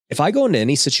if I go into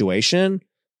any situation,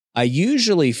 I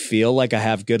usually feel like I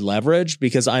have good leverage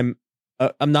because I'm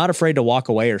not afraid to walk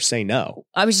away or say no.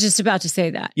 I was just about to say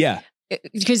that. Yeah.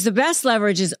 Because the best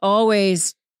leverage is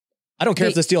always... I don't care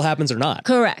if this deal happens or not.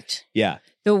 Correct. Yeah.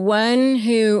 The one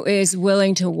who is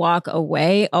willing to walk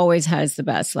away always has the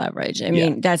best leverage. I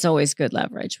mean, that's always good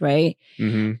leverage, right?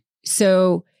 Mm-hmm.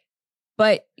 So,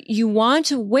 but you want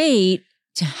to wait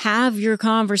to have your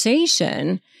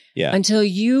conversation until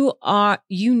you're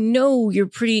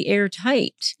pretty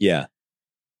airtight. Yeah.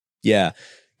 Yeah.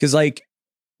 Because like,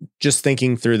 just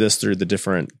thinking through the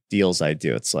different deals I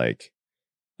do, it's like,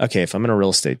 okay, if I'm in a real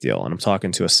estate deal and I'm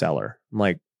talking to a seller, I'm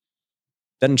like,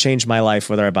 doesn't change my life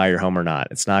whether I buy your home or not.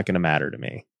 It's not going to matter to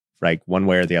me. Like one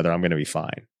way or the other, I'm going to be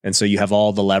fine. And so you have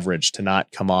all the leverage to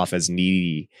not come off as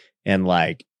needy and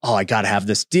like, oh, I got to have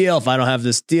this deal. If I don't have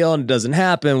this deal and it doesn't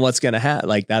happen, what's going to happen?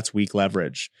 Like that's weak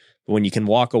leverage. But when you can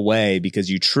walk away because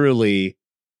you truly,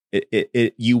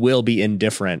 you will be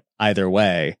indifferent either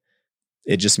way,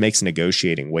 it just makes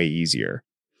negotiating way easier.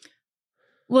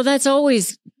 Well, that's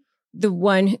always the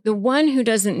one who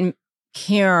doesn't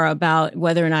care about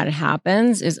whether or not it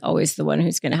happens is always the one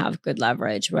who's going to have good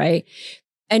leverage, right?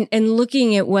 And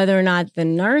looking at whether or not the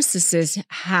narcissist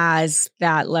has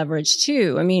that leverage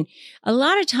too. I mean, a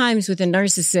lot of times with a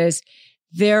narcissist,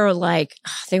 they're like,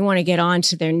 they want to get on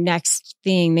to their next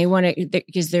thing. They want to,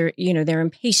 because they're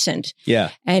impatient.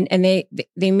 Yeah. And they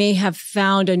may have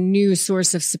found a new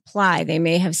source of supply. They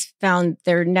may have found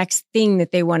their next thing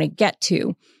that they want to get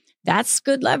to. That's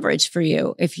good leverage for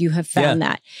you if you have found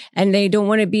that. And they don't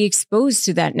want to be exposed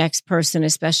to that next person,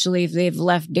 especially if they've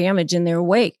left damage in their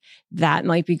wake. That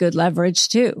might be good leverage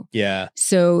too. Yeah.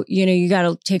 So, you got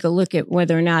to take a look at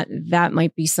whether or not that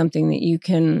might be something that you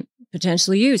can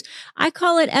potentially use. I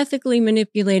call it ethically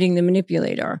manipulating the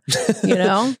manipulator,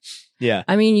 Yeah.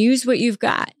 I mean, use what you've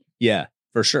got. Yeah,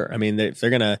 for sure. I mean, if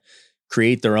they're going to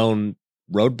create their own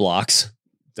roadblocks,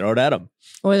 throw it at them.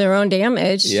 Or their own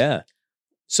damage. Yeah.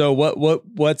 So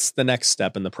what's the next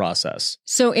step in the process?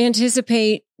 So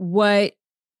anticipate what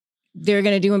they're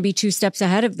going to do and be 2 steps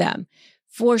ahead of them.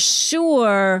 For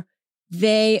sure,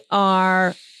 they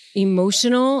are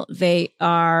emotional. They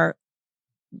are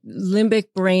limbic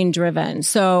brain driven.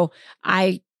 So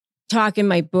I talk in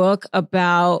my book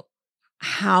about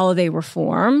how they were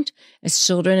formed as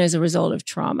children as a result of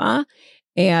trauma,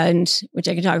 and which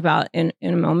I can talk about in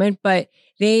a moment, but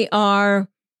they are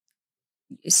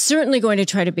certainly going to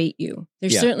try to bait you. They're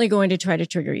certainly going to try to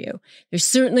trigger you. They're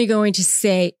certainly going to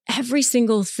say every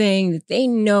single thing that they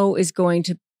know is going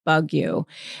to bug you.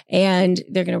 And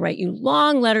they're going to write you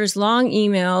long letters, long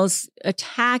emails,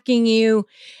 attacking you.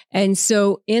 And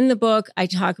so in the book, I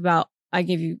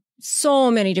give you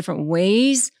so many different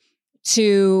ways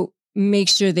to make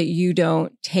sure that you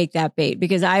don't take that bait.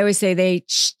 Because I always say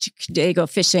they go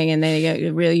fishing and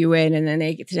they reel you in and then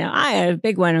they get to know, I have a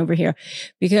big one over here,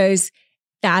 because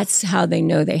that's how they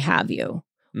know they have you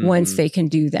once they can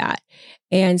do that.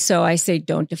 And so I say,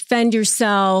 don't defend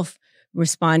yourself,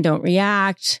 respond, don't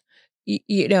react.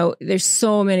 There's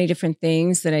so many different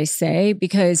things that I say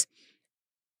because,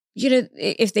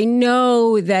 if they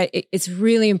know that it's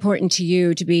really important to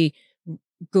you to be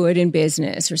good in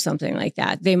business or something like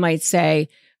that, they might say,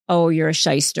 oh, you're a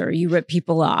shyster. You rip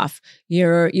people off.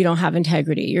 You don't have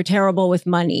integrity. You're terrible with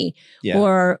money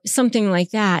or something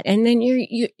like that. And then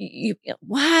you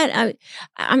what?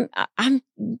 I'm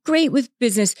great with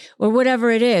business or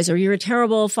whatever it is. Or you're a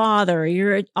terrible father. Or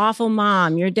you're an awful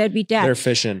mom. You're a deadbeat dad. They're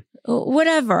fishing.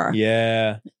 Whatever.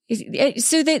 Yeah.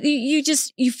 So that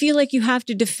you feel like you have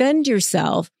to defend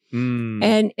yourself.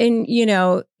 And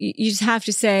you just have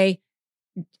to say,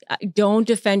 don't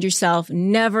defend yourself,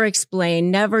 never explain,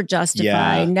 never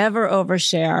justify, never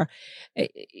overshare.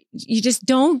 You just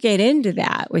don't get into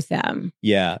that with them.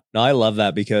 Yeah. No, I love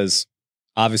that because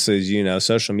obviously, as you know,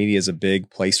 social media is a big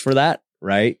place for that,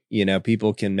 right?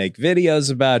 People can make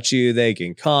videos about you. They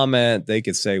can comment. They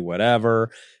can say whatever.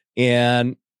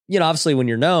 And, obviously when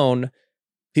you're known,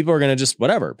 people are going to just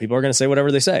whatever. People are going to say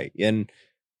whatever they say. And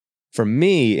for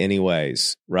me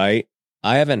anyways, right?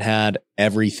 I haven't had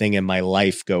everything in my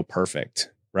life go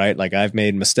perfect, right? Like I've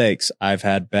made mistakes. I've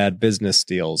had bad business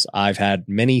deals. I've had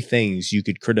many things you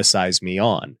could criticize me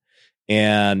on.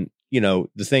 And, the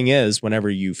thing is, whenever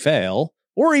you fail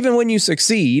or even when you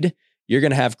succeed, you're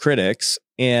going to have critics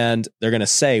and they're going to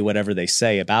say whatever they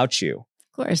say about you.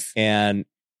 Of course. And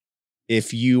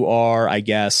if you are, I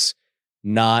guess,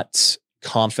 not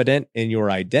confident in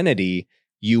your identity,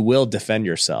 you will defend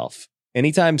yourself.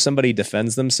 Anytime somebody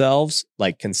defends themselves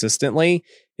like consistently,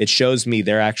 it shows me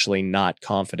they're actually not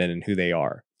confident in who they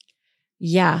are.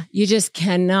 Yeah. You just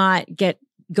cannot get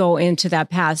go into that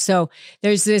path. So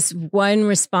there's this one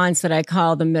response that I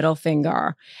call the middle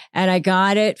finger. And I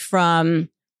got it from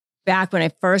back when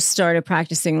I first started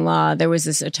practicing law. There was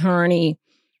this attorney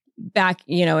back,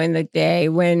 in the day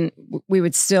when we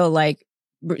would still like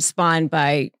respond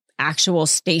by actual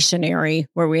stationery,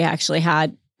 where we actually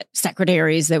had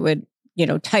secretaries that would,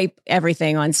 type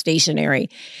everything on stationery.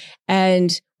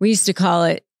 And we used to call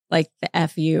it like the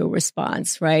FU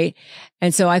response, right?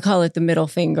 And so I call it the middle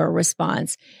finger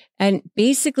response. And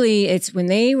basically it's when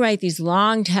they write these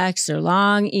long texts or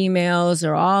long emails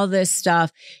or all this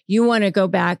stuff, you want to go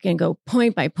back and go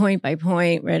point by point by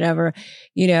point, whatever,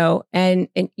 and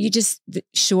you just,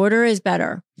 shorter is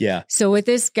better. Yeah. So what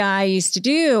this guy used to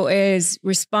do is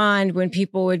respond when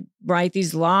people would write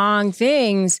these long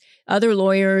things, other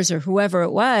lawyers or whoever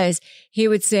it was, he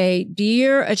would say,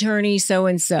 "Dear attorney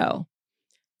so-and-so,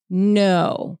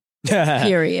 no,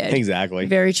 period. Exactly.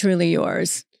 Very truly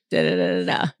yours." Da, da, da, da,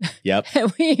 da. Yep.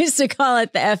 And we used to call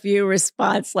it the FU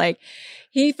response. Like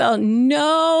he felt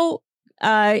no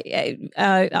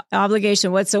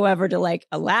obligation whatsoever to like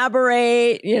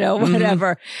elaborate,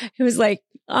 whatever. He was like,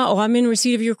 "Oh, I'm in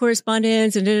receipt of your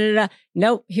correspondence," and da, da, da.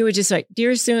 Nope. He would just like,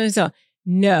 "Dear so-and-so,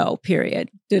 no, period.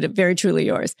 Did it very truly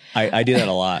yours." I do that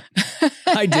a lot.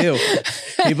 I do.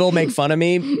 People make fun of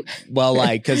me. Well,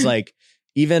 cause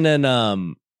even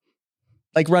in,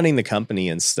 running the company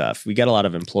and stuff, we got a lot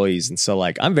of employees. And so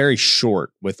I'm very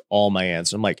short with all my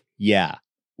answers. I'm like, yeah,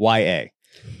 YA.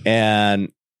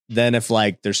 And then if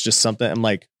there's just something, I'm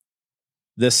like,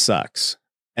 this sucks.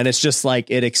 And it's just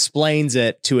it explains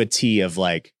it to a T of all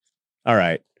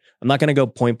right, I'm not going to go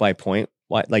point by point.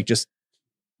 Why? Just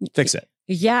fix it.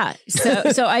 Yeah.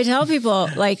 So I tell people,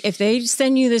 if they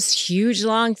send you this huge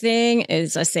long thing,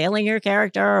 is assailing your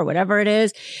character or whatever it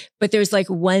is, but there's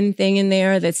one thing in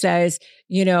there that says,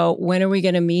 when are we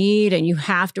going to meet? And you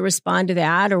have to respond to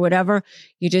that or whatever.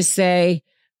 You just say,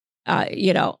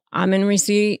 "I'm in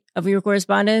receipt of your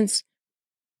correspondence.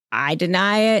 I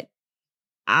deny it.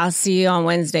 I'll see you on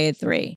Wednesday at 3:00.